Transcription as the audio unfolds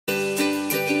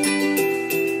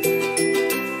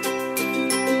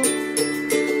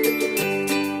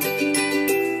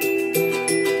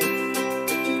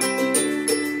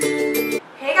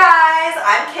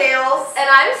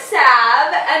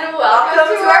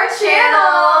our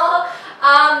channel!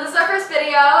 This is our first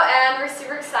video and we're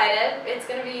super excited. It's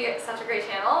going to be such a great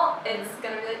channel. It's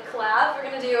going to be like collab. We're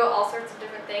going to do all sorts of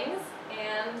different things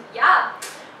and yeah,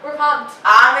 we're pumped.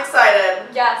 I'm excited.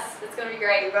 Yes, it's going to be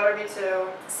great. You better be too.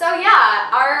 So yeah,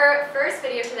 our first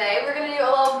video today, we're going to do a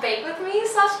little bake with me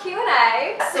 /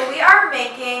 Q&A. So we are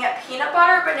making peanut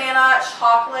butter banana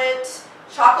chocolate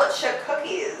chip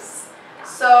cookies.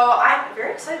 So I'm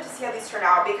very excited to see how these turn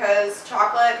out because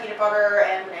chocolate, peanut butter,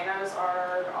 and bananas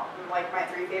are like my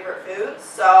 3 favorite foods.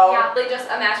 So yeah, like just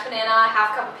a mashed banana,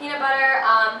 half cup of peanut butter,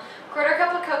 quarter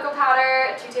cup of cocoa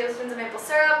powder, 2 tablespoons of maple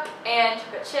syrup, and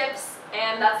chocolate chips,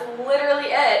 and that's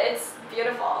literally it. It's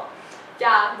beautiful.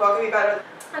 Yeah. What could be better?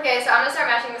 Okay, so I'm gonna start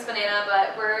mashing this banana,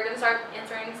 but we're gonna start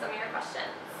answering some of your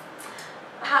questions.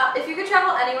 If you could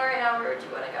travel anywhere right now, where would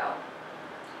you want to go?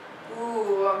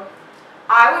 Ooh.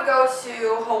 I would go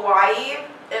to Hawaii,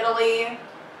 Italy,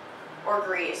 or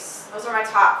Greece. Those are my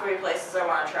top 3 places I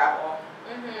want to travel.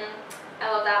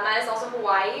 I love that. Mine is also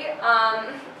Hawaii,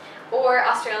 or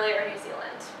Australia or New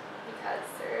Zealand because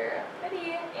they're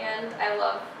pretty and I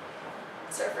love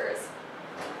surfers.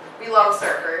 We love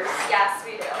surfers. Yes,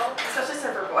 we do. Especially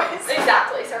surfer boys.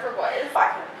 Exactly, surfer boys.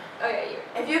 Okay, you.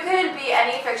 If you could be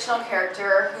any fictional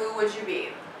character, who would you be?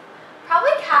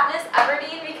 Probably Katniss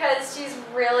Everdeen because she's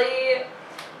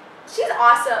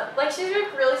awesome. Like, she's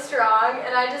like really strong,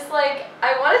 and I just like,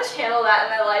 I want to channel that in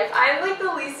my life. I'm like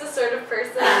the least assertive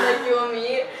person like you and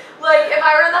me. Like, if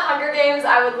I were in the Hunger Games,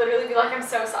 I would literally be like, I'm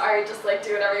so sorry, just like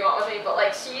do whatever you want with me. But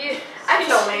like, kill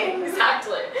me.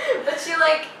 Exactly. But she's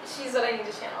what I need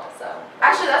to channel. So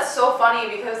actually, that's so funny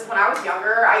because when I was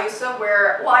younger, I used to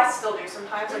wear, well, I still do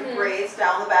sometimes, like braids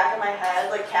down the back of my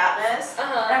head, like Katniss. And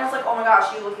I was like, oh my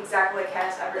gosh, you look exactly like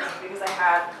Katniss Everdeen because I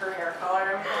had her hair color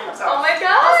and everything. So oh my gosh.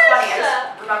 That was funny. I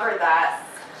just remembered that.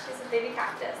 She's a baby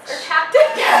cactus. Or cactus.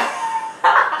 Yeah.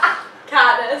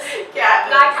 Katniss. Katniss.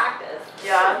 Not cactus.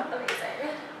 Yeah.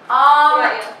 Amazing.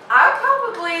 I would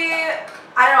probably,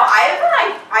 I don't know,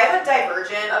 I have a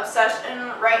Divergent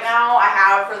obsession right now. I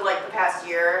have for like the past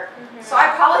year. So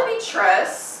I'd probably be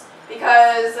Triss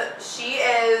because she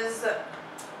is a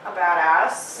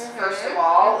badass, first of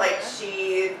all. Like,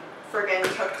 she friggin'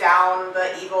 took down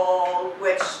the evil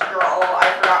witch girl,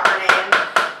 I forgot her name.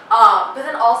 But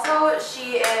then also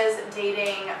she is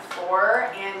dating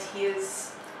Thor and he is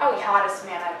the hottest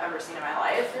man I've ever seen in my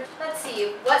life. Let's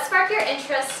see, what sparked your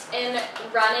interest in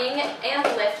running and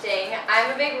lifting?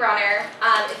 I'm a big runner.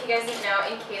 If you guys didn't know,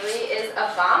 and Kaylee is a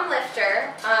bomb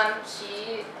lifter.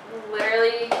 She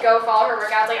literally go follow her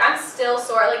workouts. Like, I'm still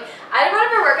sore. Like, I did one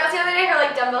of her workouts the other day, her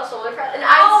like dumbbell shoulder press, and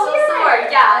I'm still sore.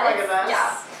 Yeah, oh my goodness.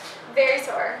 Yeah, very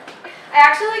sore. I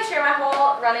actually like share my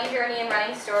whole running journey and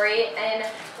running story in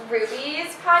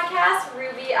Ruby's podcast,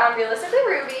 Realistically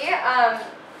Ruby,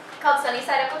 called Sunny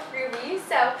Side Up with Ruby,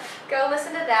 so go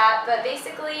listen to that. But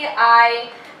basically, I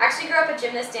actually grew up a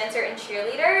gymnast, dancer, and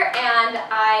cheerleader, and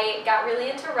I got really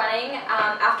into running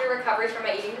after recovery from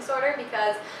my eating disorder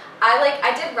because I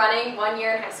did running 1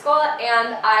 year in high school,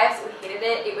 and I absolutely hated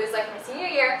it. It was like my senior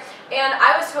year, and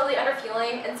I was totally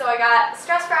underfueling, and so I got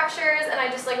stress fractures, and I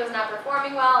just like was not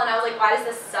performing well, and I was like, why does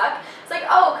this suck? It's like,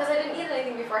 oh, because I didn't eat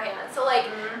anything beforehand. So like,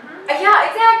 yeah,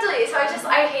 exactly. So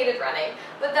I hated running.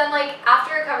 But then like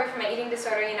after recovery from my eating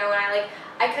disorder, you know, when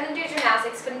I couldn't do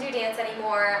gymnastics, couldn't do dance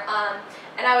anymore,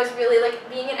 and I was really like,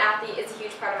 being an athlete is a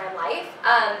huge part of my life,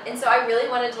 and so I really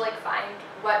wanted to like find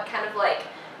what kind of like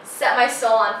set my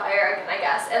soul on fire again, I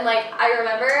guess. And like, I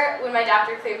remember when my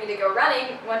doctor cleared me to go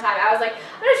running one time, I was like,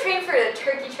 I'm gonna train for the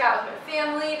turkey trot with my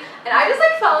family, and I just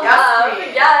like fell in love.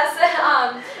 Yes.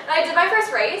 And I did my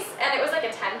first race, and it was like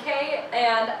a 10K,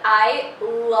 and I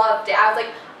loved it. I was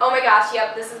like, oh my gosh,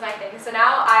 yep, this is my thing. So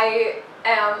now I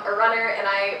am a runner, and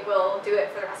I will do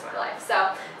it for the rest of my life.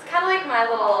 So it's kind of like my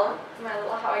little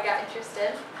how I got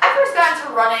interested. I first got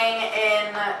into running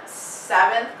in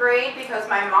 7th grade because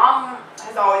my mom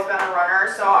has always been a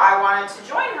runner, so I wanted to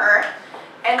join her.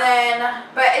 And then,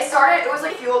 but it was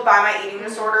like fueled by my eating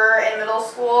disorder in middle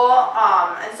school,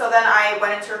 and so then I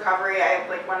went into recovery. I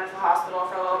like went into the hospital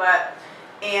for a little bit,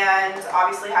 and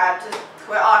obviously had to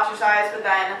quit all exercise. But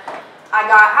then I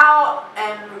got out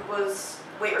and was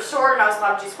weight restored, and I was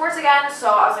allowed to do sports again. So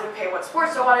I was like, okay, what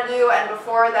sports do I want to do? And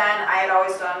before then, I had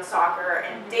always done soccer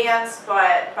and dance,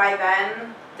 but by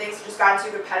then things had just gotten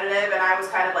too competitive, and I was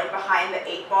kind of like behind the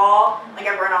 8 ball. Like,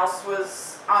 everyone else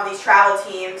was on these travel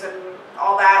teams and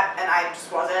all that, and I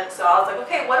just wasn't. So I was like,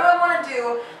 okay, what do I want to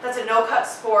do that's a no-cut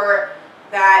sport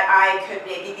that I could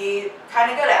maybe be kind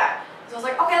of good at? So I was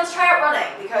like, okay, let's try out running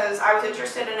because I was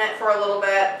interested in it for a little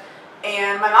bit.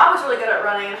 And my mom was really good at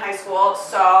running in high school,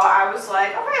 so I was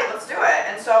like, okay, let's do it.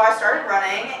 And so I started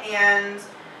running, and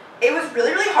it was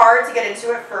really, really hard to get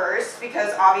into it first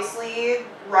because obviously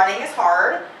running is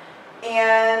hard.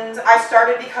 And I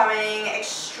started becoming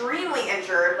extremely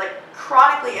injured, like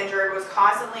chronically injured, was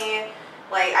constantly,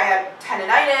 like I had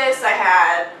tendinitis, I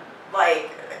had like,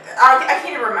 I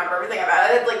can't even remember everything about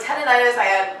it. I had like tendinitis, I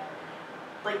had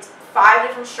like 5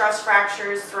 different stress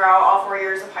fractures throughout all 4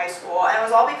 years of high school. And it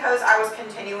was all because I was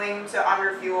continuing to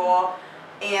underfuel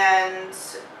and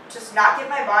just not give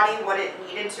my body what it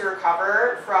needed to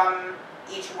recover from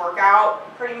each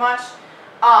workout, pretty much.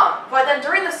 But then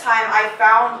during this time, I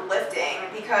found lifting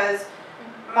because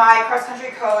my cross-country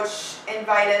coach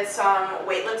invited some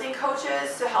weightlifting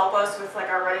coaches to help us with like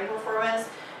our running performance,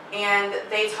 and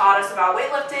they taught us about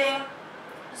weightlifting.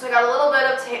 So I got a little bit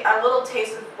of a little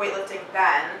taste of weightlifting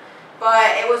then,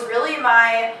 but it was really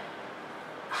my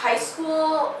high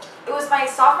school. It was my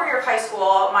sophomore year of high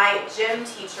school. My gym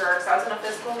teacher, because I was in a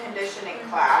physical conditioning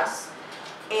class.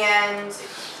 And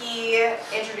he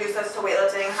introduced us to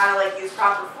weightlifting, how to like use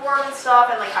proper form and stuff,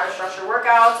 and like how to structure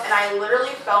workouts. And I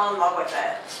literally fell in love with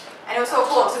it. And it was so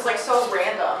cool because it was like so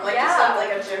random, like just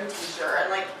like a gym teacher, and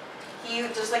like he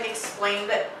just like explained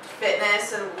that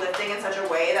fitness and lifting in such a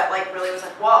way that like really was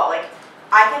like, whoa, like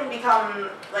I can become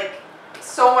like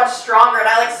so much stronger. And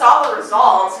I like saw the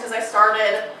results because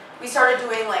we started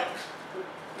doing like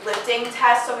lifting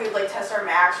tests, so we would like test our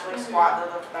max for like squat,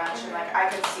 the lift, bench, and like I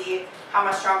could see how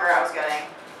much stronger I was getting,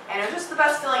 and it was just the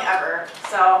best feeling ever.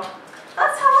 So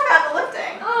that's how I got the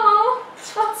lifting. Oh,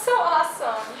 that's so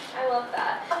awesome! I love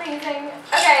that. Amazing.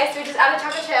 Okay, so we just added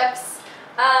chocolate chips.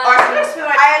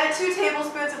 I added 2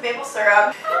 tablespoons of maple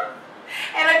syrup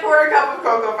and a 1/4 cup of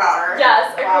cocoa powder.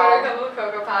 Yes, a 1/4 cup of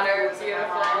cocoa powder.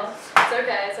 Beautiful. It's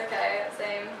okay. It's okay.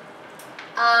 Same.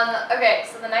 Okay,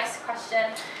 so the next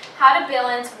question. How to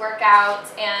balance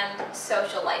workouts and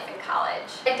social life in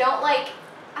college. I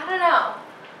don't know.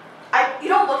 You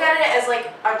don't look at it as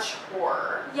like a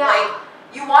chore. Yeah. Like,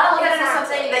 you want to look at it as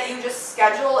something that you just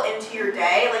schedule into your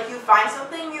day. Like, you find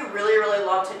something you really, really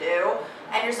love to do,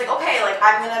 and you're just like, okay, like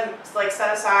I'm gonna like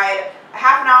set aside a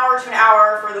half an hour to an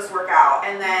hour for this workout,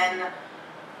 and then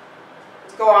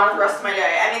go on with the rest of my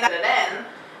day. I mean, that's it in.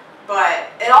 But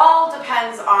it all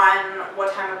depends on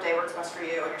what time of day works best for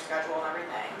you and your schedule and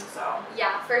everything, so.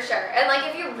 Yeah, for sure. And like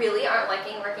if you really aren't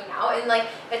liking working out and like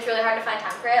it's really hard to find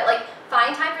time for it, like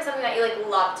find time for something that you like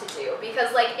love to do.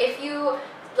 Because like if you,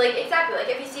 like exactly, like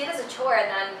if you see it as a chore,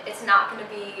 then it's not going to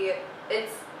be,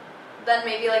 then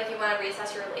maybe like you want to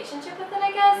reassess your relationship with it,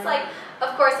 I guess. Like,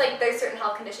 of course, like there's certain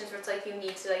health conditions where it's like you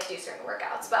need to like do certain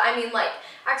workouts, but I mean like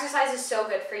exercise is so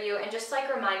good for you, and just like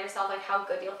remind yourself like how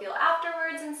good you'll feel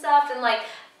afterwards and stuff. And like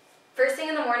first thing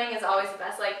in the morning is always the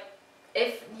best. Like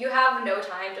if you have no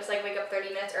time, just like wake up 30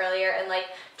 minutes earlier and like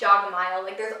jog a mile.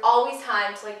 Like there's always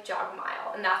time to like jog a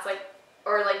mile, and that's like,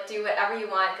 or like do whatever you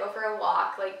want, go for a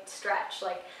walk, like stretch,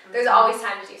 like there's always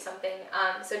time to do something.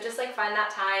 So just like find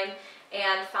that time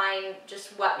and find just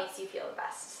what makes you feel the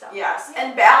best. So yes,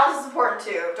 and balance is important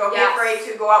too. Don't be afraid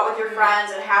to go out with your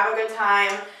friends and have a good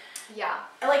time. Yeah.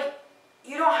 And like,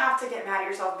 you don't have to get mad at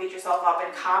yourself, beat yourself up,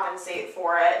 and compensate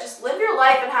for it. Just live your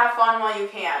life and have fun while you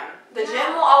can. The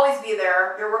gym will always be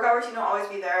there. Your workout routine will always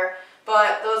be there.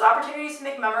 But those opportunities to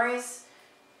make memories,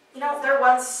 you know, they're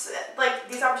once, like,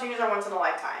 these opportunities are once in a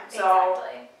lifetime. So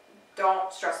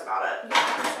don't stress about it.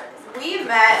 We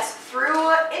met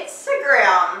through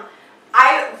Instagram.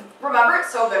 I remember it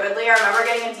so vividly. I remember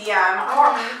getting a DM,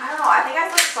 or I don't know, I think I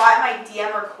like saw it in my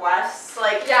DM requests,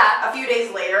 like a few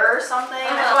days later or something.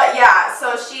 But yeah,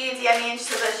 so she DM'd me and she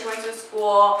said that she went to a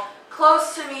school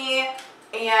close to me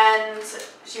and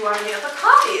she wanted me to meet up for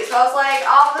coffee. So I was like,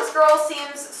 oh, this girl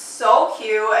seems so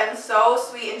cute and so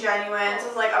sweet and genuine. So I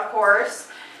was like, of course.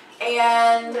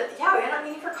 And yeah, we ended up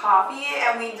meeting for coffee,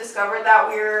 and we discovered that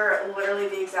we're literally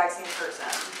the exact same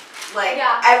person. Like,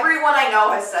 everyone I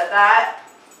know has said that.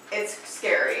 It's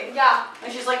scary. Yeah.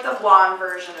 And she's like the blonde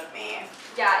version of me.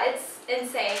 Yeah, it's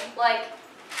insane. Like,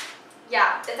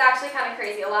 yeah, it's actually kind of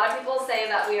crazy. A lot of people say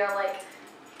that we are like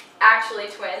actually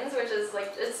twins, which is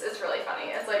like, it's really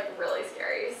funny. It's like really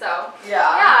scary. So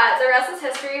yeah, the rest is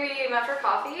history. We met for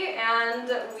coffee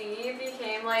and we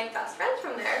became like best friends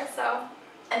from there. So.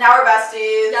 And now we're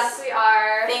besties. Yes, we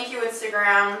are. Thank you,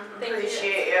 Instagram.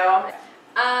 Appreciate you.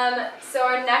 So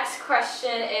our next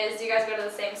question is, do you guys go to the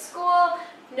same school?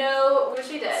 No, wish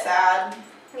we did. Sad.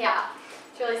 Yeah,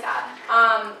 it's really sad.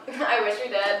 I wish we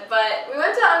did, but we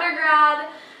went to undergrad,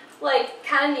 like,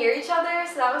 kind of near each other,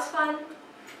 so that was fun.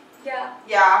 Yeah.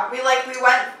 Yeah, we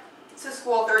went to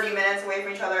school 30 minutes away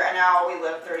from each other, and now we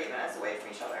live 30 minutes away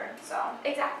from each other, so.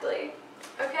 Exactly.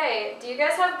 Okay, do you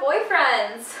guys have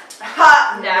boyfriends?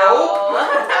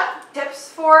 No. Tips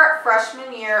for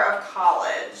freshman year of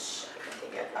college.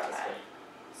 Okay.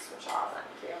 Switch off.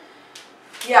 Thank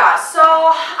you. Yeah, so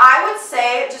I would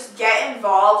say just get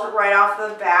involved right off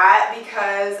the bat,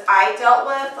 because I dealt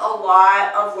with a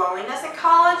lot of loneliness in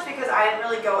college because I didn't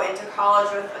really go into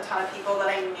college with a ton of people that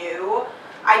I knew.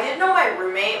 I did know my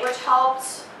roommate, which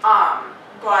helped,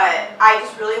 but I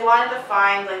just really wanted to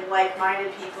find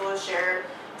like-minded people who shared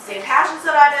the same passions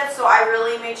that I did, so I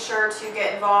really made sure to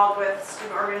get involved with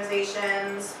student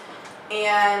organizations,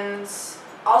 and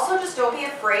also just don't be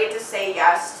afraid to say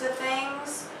yes to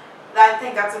things. I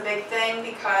think that's a big thing,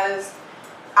 because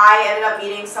I ended up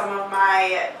meeting some of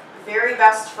my very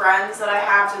best friends that I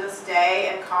have to this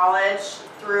day in college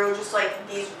through just like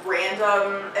these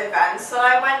random events that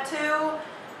I went to.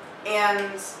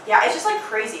 And yeah, it's just like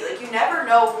crazy. Like, you never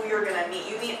know who you're gonna meet.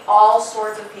 You meet all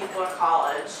sorts of people in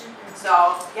college.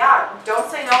 So yeah,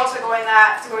 don't say no to going to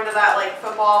that like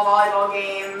football, volleyball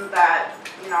game, that,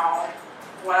 you know,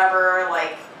 whatever,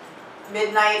 like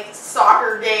midnight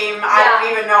soccer game. I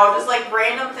don't even know. Just like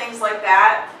random things like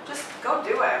that. Just go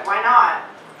do it. Why not?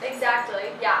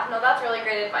 Exactly. Yeah. No, that's really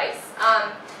great advice.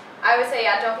 I would say,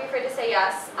 yeah, don't be afraid to say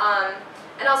yes.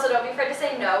 And also, don't be afraid to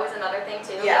say no is another thing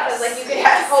too. Yes. Because like you can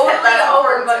totally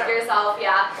overbook yourself.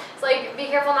 Yeah. So like,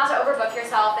 be careful not to overbook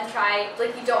yourself, and try,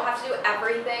 like, you don't have to do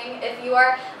everything. If you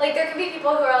are, like, there can be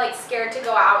people who are like scared to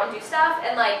go out and do stuff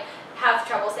and like have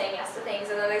trouble saying yes to things,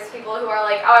 and then there's people who are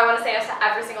like, oh, I want to say yes to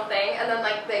every single thing, and then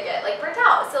like they get like burnt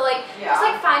out. So like, just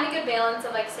like find a good balance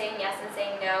of like saying yes and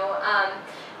saying no.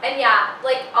 And yeah,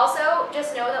 like also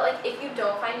just know that like if you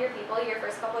don't find your people your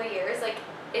first couple of years, like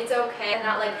it's okay, and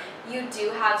that like you do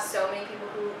have so many people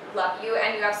who love you,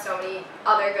 and you have so many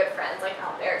other good friends like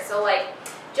out there. So like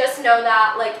just know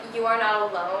that like you are not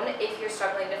alone if you're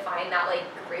struggling to find that like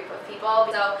group of people.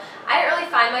 So I didn't really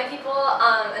find my people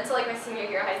until like my senior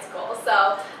year of high school.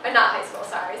 So, or not high school,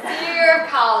 sorry, senior year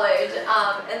of college,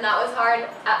 and that was hard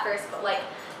at first. But like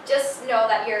just know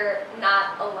that you're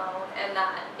not alone, and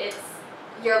that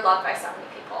you're loved by so many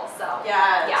people. So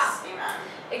yes, yeah, amen.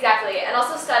 Exactly. And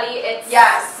also study.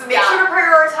 Yes, so make sure to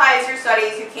prioritize your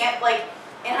studies. You can't like.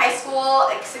 In high school,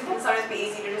 it can sometimes be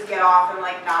easy to just get off and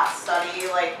like not study,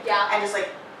 like and just like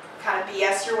kind of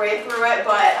BS your way through it.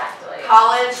 But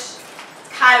college, it's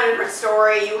kind of a different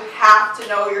story. You have to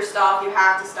know your stuff. You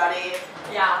have to study.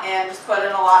 Yeah. And just put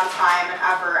in a lot of time and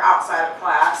effort outside of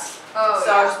class. Oh,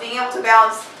 so just being able to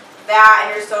balance that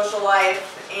in your social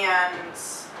life and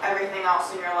everything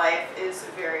else in your life is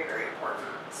very, very important.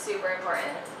 Super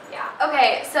important. Yeah.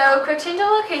 Okay, so quick change of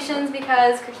locations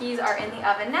because cookies are in the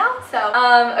oven now. So,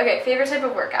 okay, favorite type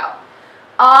of workout?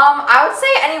 I would say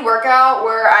any workout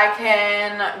where I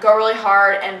can go really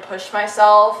hard and push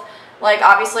myself. Like,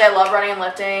 obviously I love running and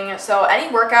lifting, so any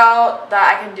workout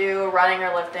that I can do, running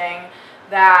or lifting,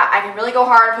 that I can really go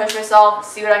hard, push myself,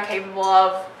 see what I'm capable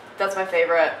of, that's my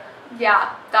favorite.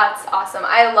 Yeah, that's awesome.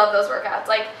 I love those workouts.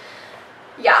 Like,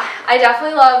 yeah, I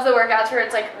definitely love the workouts where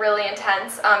it's like really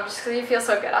intense, just because you feel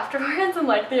so good afterwards, and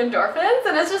like the endorphins,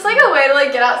 and it's just like a way to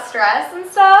like get out stress and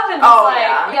stuff. And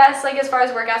just, yes, like as far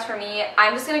as workouts for me,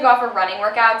 I'm just gonna go off of running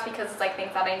workouts because it's like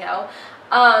things that I know.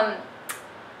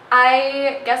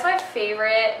 I guess my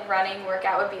favorite running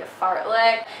workout would be a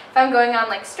fartlek. If I'm going on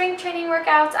like strength training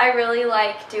workouts, I really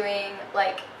like doing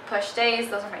like push days.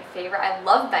 Those are my favorite. I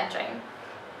love benching.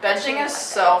 Benching is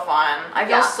so fun. I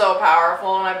feel so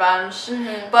powerful when I bench.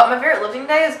 But my favorite lifting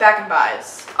day is back and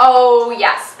bis. Oh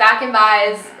yes, back and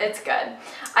bis. It's good.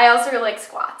 I also really like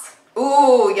squats.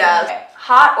 Ooh, yes. Okay.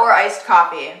 Hot or iced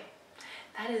coffee?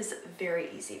 That is very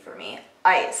easy for me.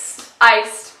 Iced.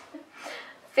 Iced.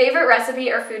 Favorite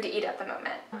recipe or food to eat at the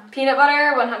moment? Peanut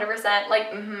butter, 100%. Like,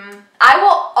 I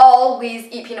will always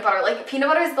eat peanut butter. Like, peanut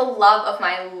butter is the love of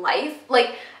my life.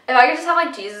 Like, if I could just have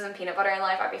like Jesus and peanut butter in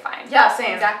life, I'd be fine. Yeah,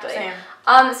 same. Exactly. Same.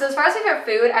 So as far as favorite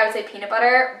food, I would say peanut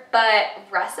butter, but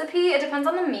recipe, it depends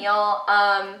on the meal.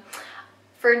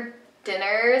 For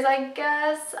dinners, I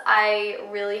guess, I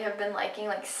really have been liking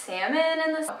like salmon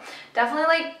and this. Definitely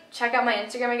like check out my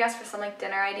Instagram, I guess, for some like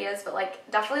dinner ideas, but like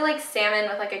definitely like salmon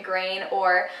with like a grain,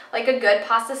 or like a good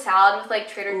pasta salad with like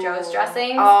Trader Joe's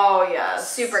dressings. Oh yes.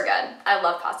 Super good. I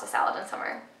love pasta salad in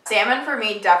summer. Salmon for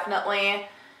me, definitely.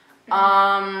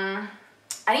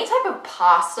 Any type of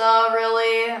pasta,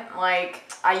 really.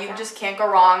 Like, you just can't go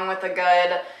wrong with a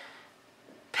good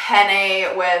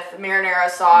penne with marinara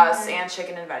sauce and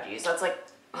chicken and veggies. That's like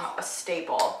a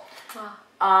staple.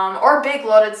 Or big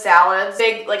loaded salads.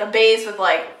 Big, like a base with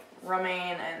like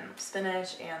romaine and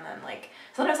spinach, and then like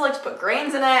sometimes I like to put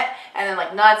grains in it, and then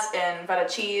like nuts and feta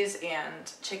cheese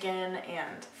and chicken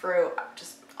and fruit,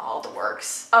 just all the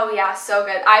works. Oh yeah, so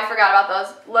good. I forgot about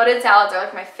those. Loaded salads are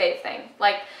like my fave thing.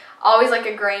 Like always like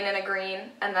a grain and a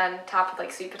green, and then topped with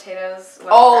like sweet potatoes.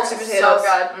 Oh, sweet potatoes.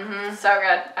 So good. So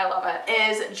good. I love it.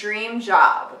 Is dream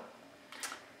job.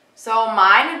 So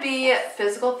mine would be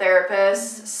physical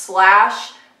therapist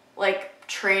slash like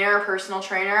trainer, personal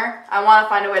trainer. I want to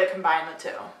find a way to combine the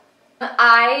two.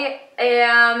 My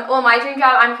dream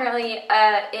job, I'm currently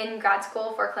in grad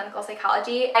school for clinical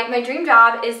psychology. My dream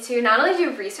job is to not only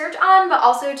do research on, but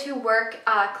also to work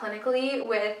clinically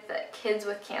with kids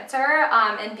with cancer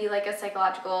and be like a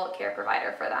psychological care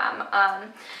provider for them.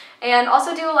 And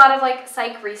also do a lot of like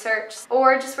psych research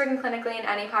or just working clinically in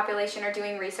any population or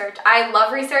doing research. I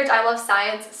love research, I love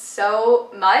science so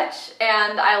much,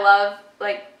 and I love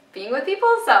like being with people,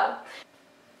 so.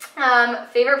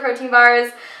 Favorite protein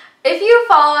bars. If you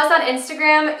follow us on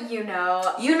Instagram, you know.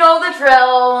 You know the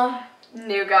drill.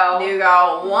 Nugo.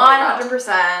 Nugo,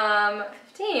 100%.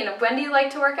 15. When do you like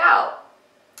to work out?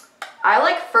 I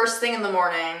like first thing in the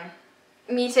morning.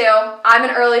 Me too. I'm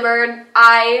an early bird.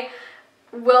 I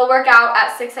will work out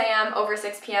at 6 a.m. over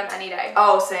 6 p.m. any day.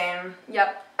 Oh, same.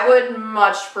 Yep. I would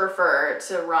much prefer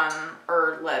to run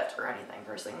or lift or anything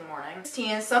first thing in the morning.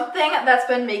 16. Something that's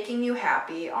been making you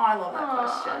happy. Oh, I love that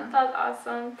question. That's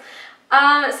awesome.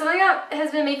 Something that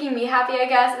has been making me happy, I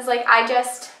guess, is like I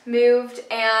just moved,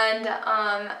 and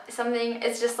something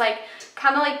is just like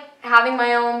kind of like having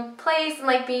my own place and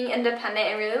like being independent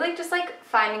and really like just like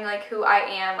finding like who I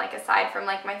am, like aside from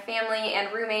like my family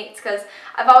and roommates, because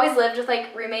I've always lived with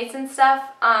like roommates and stuff.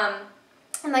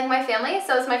 And like my family,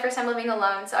 so it's my first time living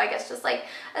alone, so I guess just like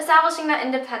establishing that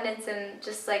independence and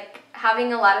just like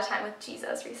having a lot of time with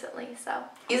Jesus recently, so.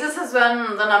 Jesus has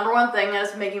been the number one thing that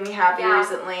is making me happy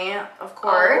recently, of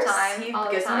course. All the time. He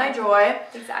gives me my joy.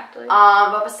 Exactly.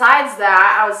 But besides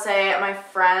that, I would say my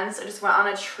friends, I just went on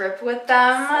a trip with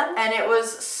them, and it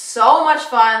was so much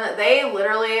fun. They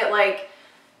literally, like,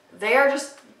 they are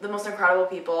just the most incredible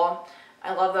people.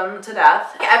 I love them to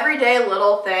death. Everyday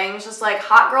little things, just like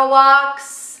hot girl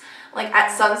walks, like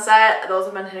at sunset. Those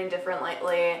have been hitting different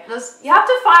lately. Just, you have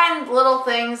to find little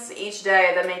things each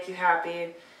day that make you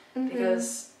happy,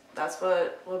 because that's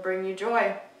what will bring you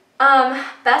joy.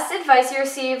 Best advice you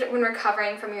received when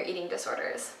recovering from your eating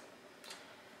disorders?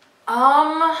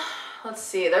 Let's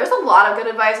see. There's a lot of good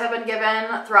advice I've been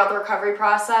given throughout the recovery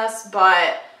process,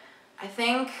 but I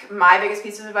think my biggest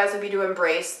piece of advice would be to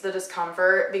embrace the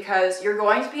discomfort, because you're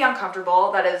going to be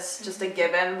uncomfortable. That is just a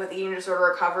given with eating disorder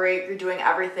recovery. You're doing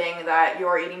everything that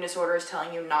your eating disorder is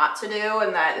telling you not to do,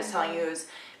 and that is telling you is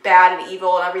bad and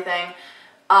evil and everything.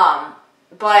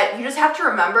 But you just have to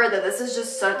remember that this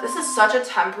is such a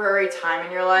temporary time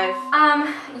in your life.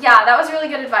 Yeah, that was really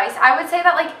good advice. I would say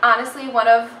that, like, honestly, one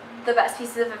of the best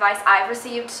pieces of advice I've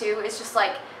received too is just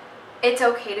like, it's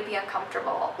okay to be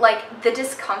uncomfortable. Like, the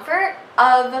discomfort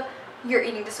of your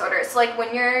eating disorder. So like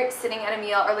when you're sitting at a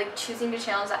meal or like choosing to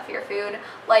challenge that fear food,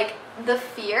 like the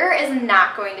fear is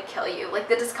not going to kill you. Like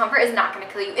the discomfort is not going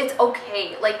to kill you. It's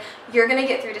okay. Like you're going to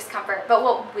get through discomfort. But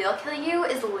what will kill you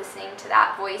is listening to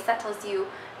that voice that tells you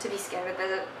to be scared of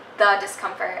the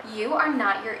discomfort. You are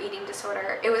not your eating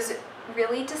disorder. It was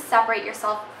really to separate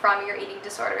yourself from your eating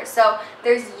disorder. So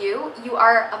there's you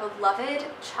are a beloved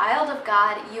child of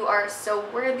God. You are so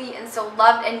worthy and so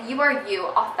loved, and you are you,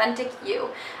 authentic you.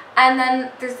 And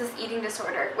then there's this eating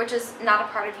disorder, which is not a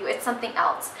part of you. It's something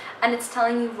else, and it's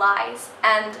telling you lies.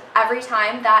 And every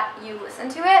time that you listen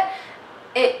to it,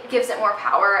 it gives it more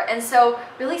power. And so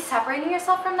really separating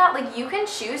yourself from that, like you can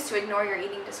choose to ignore your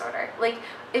eating disorder. Like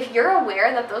if you're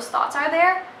aware that those thoughts are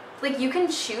there, like you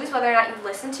can choose whether or not you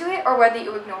listen to it or whether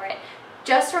you ignore it.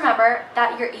 Just remember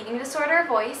that your eating disorder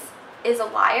voice is a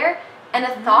liar, and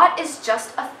a thought is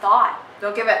just a thought.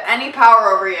 Don't give it any power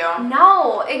over you.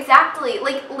 No, exactly.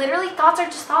 Like literally thoughts are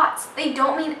just thoughts. They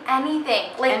don't mean anything.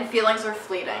 Like, and feelings are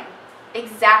fleeting.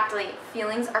 Exactly.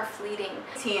 Feelings are fleeting.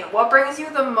 What brings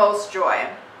you the most joy?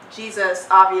 Jesus,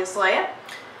 obviously.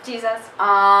 Jesus.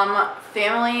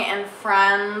 Family and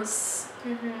friends.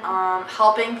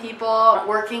 Helping people,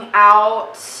 working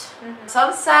out,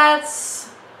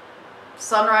 sunsets,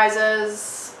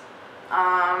 sunrises,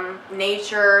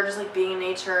 nature, just like being in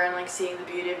nature and like seeing the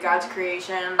beauty of God's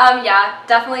creation. Yeah,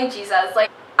 definitely Jesus. Like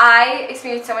I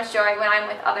experience so much joy when I'm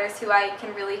with others who I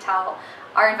can really tell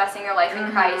are investing their life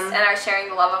in Christ and are sharing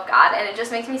the love of God, and it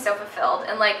just makes me so fulfilled.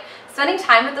 And like spending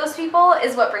time with those people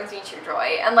is what brings me true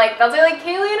joy. And like that's why like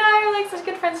Kaylee and I are like such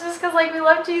good friends, just because like we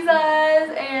love Jesus.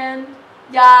 And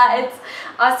Yeah, it's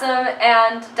awesome,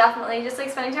 and definitely just like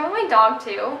spending time with my dog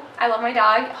too. I love my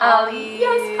dog. Polly.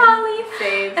 Yes, Polly.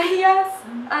 Fave. Yes.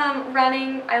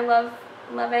 Running, I love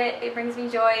it. It brings me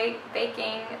joy.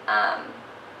 Baking,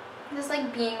 just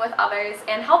like being with others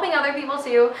and helping other people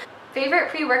too. Favorite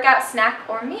pre-workout snack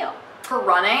or meal? For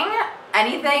running,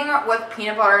 anything with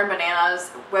peanut butter and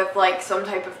bananas with like some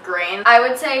type of grain. I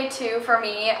would say too, for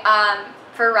me,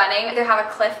 for running, either have a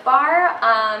Cliff Bar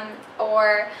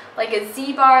or like a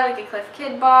Z bar, like a Cliff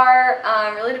Kid bar.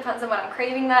 Really depends on what I'm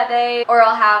craving that day. Or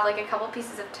I'll have like a couple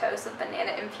pieces of toast with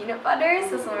banana and peanut butter.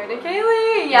 So similar to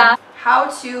Kaylee. Yeah. How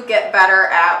to get better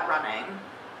at running?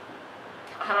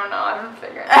 I don't know. I'm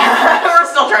figuring it out. We're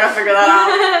still trying to figure that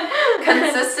out.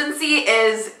 Consistency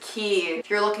is key.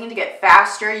 If you're looking to get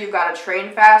faster, you've got to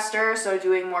train faster. So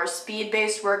doing more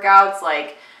speed-based workouts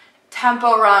like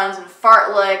tempo runs and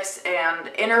fartleks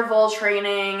and interval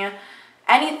training,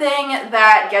 anything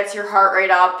that gets your heart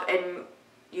rate up and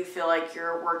you feel like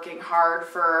you're working hard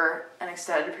for an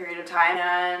extended period of time.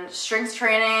 And strength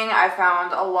training, I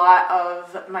found a lot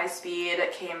of my speed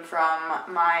came from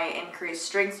my increased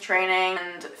strength training.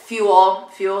 And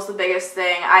fuel's the biggest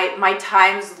thing. My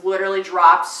times literally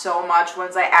dropped so much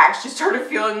once I actually started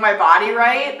feeling my body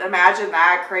right. Imagine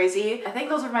that, crazy. I think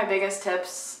those are my biggest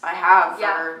tips I have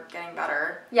for getting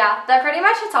better. Yeah, that pretty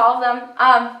much hits all of them.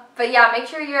 But yeah, make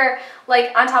sure you're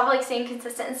like on top of like staying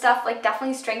consistent and stuff. Like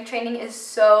definitely strength training is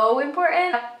so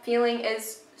important. Feeling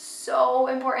is so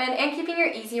important, and keeping your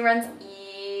easy runs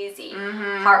easy.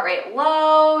 Heart rate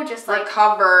low, just like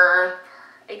recover.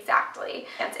 Exactly.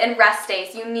 And rest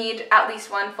days. You need at least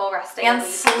one full rest day. And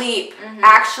sleep.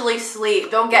 Actually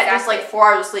sleep. Don't get just like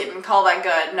 4 hours of sleep and call that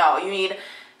good. No, you need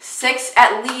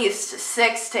at least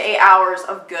 6 to 8 hours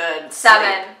of good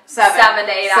sleep. 7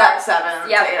 to 8 hours. 7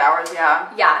 to 8 hours,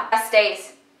 yeah. Yeah. Rest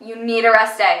days. You need a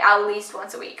rest day at least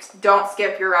once a week. Don't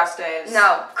skip your rest days.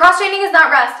 No. Cross training is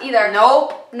not rest either.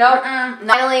 Nope.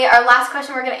 Finally, our last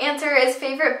question we're going to answer is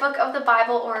favorite book of the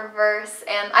Bible or verse.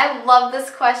 And I love this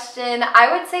question.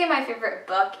 I would say my favorite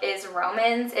book is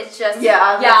Romans. It's just it's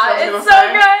so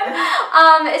good.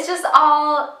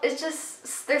 It's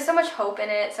just there's so much hope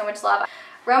in it, so much love.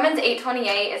 Romans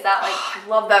 8:28 is that like I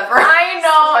love that verse. I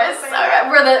know, it's so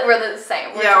good. We're the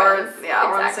same. We're on the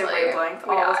same wavelength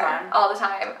all the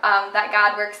time. That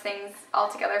God works things all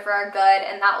together for our good,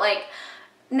 and that like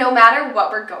no matter what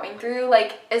we're going through,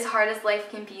 like as hard as life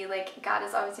can be, like God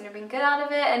is always gonna bring good out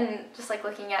of it, and just like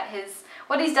looking at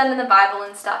what He's done in the Bible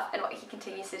and stuff, and what He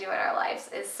continues to do in our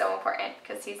lives is so important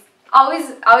because He's always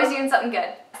doing something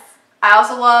good. I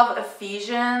also love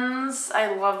Ephesians.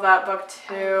 I love that book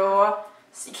too.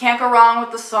 So you can't go wrong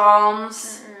with the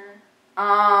Psalms.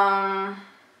 Yeah,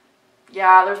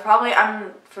 there's probably,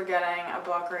 I'm forgetting a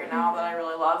book right now that I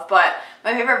really love, but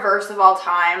my favorite verse of all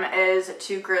time is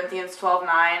 2 Corinthians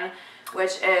 12:9,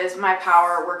 which is my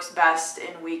power works best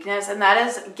in weakness, and that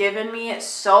has given me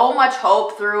so much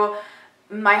hope through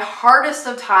my hardest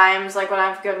of times, like when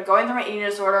I've been going through my eating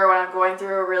disorder, when I'm going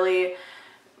through really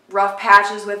rough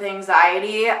patches with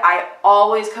anxiety. I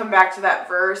always come back to that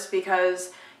verse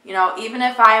because, you know, even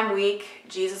if I am weak,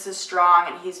 Jesus is strong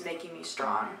and He's making me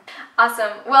strong.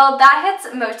 Awesome. Well, that hits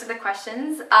most of the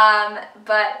questions,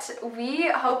 but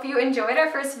we hope you enjoyed our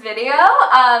first video.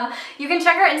 You can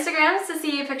check our Instagrams to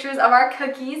see pictures of our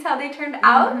cookies, how they turned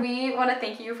out. We want to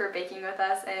thank you for baking with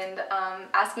us and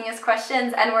asking us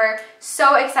questions, and we're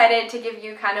so excited to give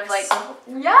you kind of like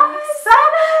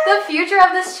the future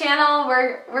of this channel.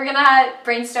 We're gonna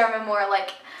brainstorm a more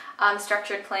like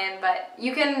structured plan, but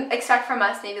you can expect from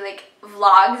us maybe like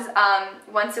vlogs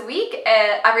once a week,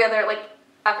 every other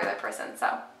person.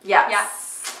 So yeah,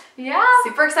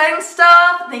 super exciting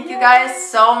stuff. Thank you guys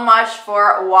so much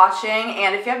for watching,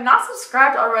 and if you have not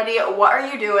subscribed already, what are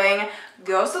you doing?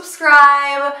 Go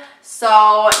subscribe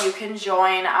so you can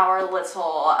join our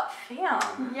little fam.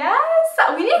 Yes,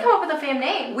 we need to come up with a fam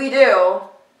name. We do.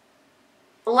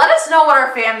 Let us know what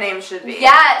our fam name should be.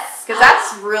 Yes, because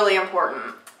that's really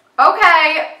important.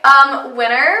 Okay,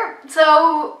 winner.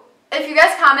 So if you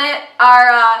guys comment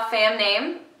our fam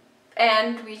name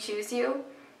and we choose you,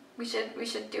 we should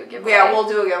do a giveaway. Yeah, we'll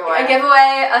do a giveaway. A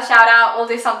giveaway, a shout out, we'll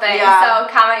do something. Yeah. So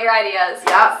comment your ideas.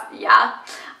 Yep. Yeah.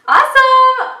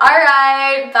 Awesome. All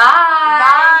right. Bye.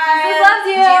 Bye. Jesus loves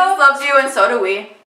you. Jesus loves you, and so do we.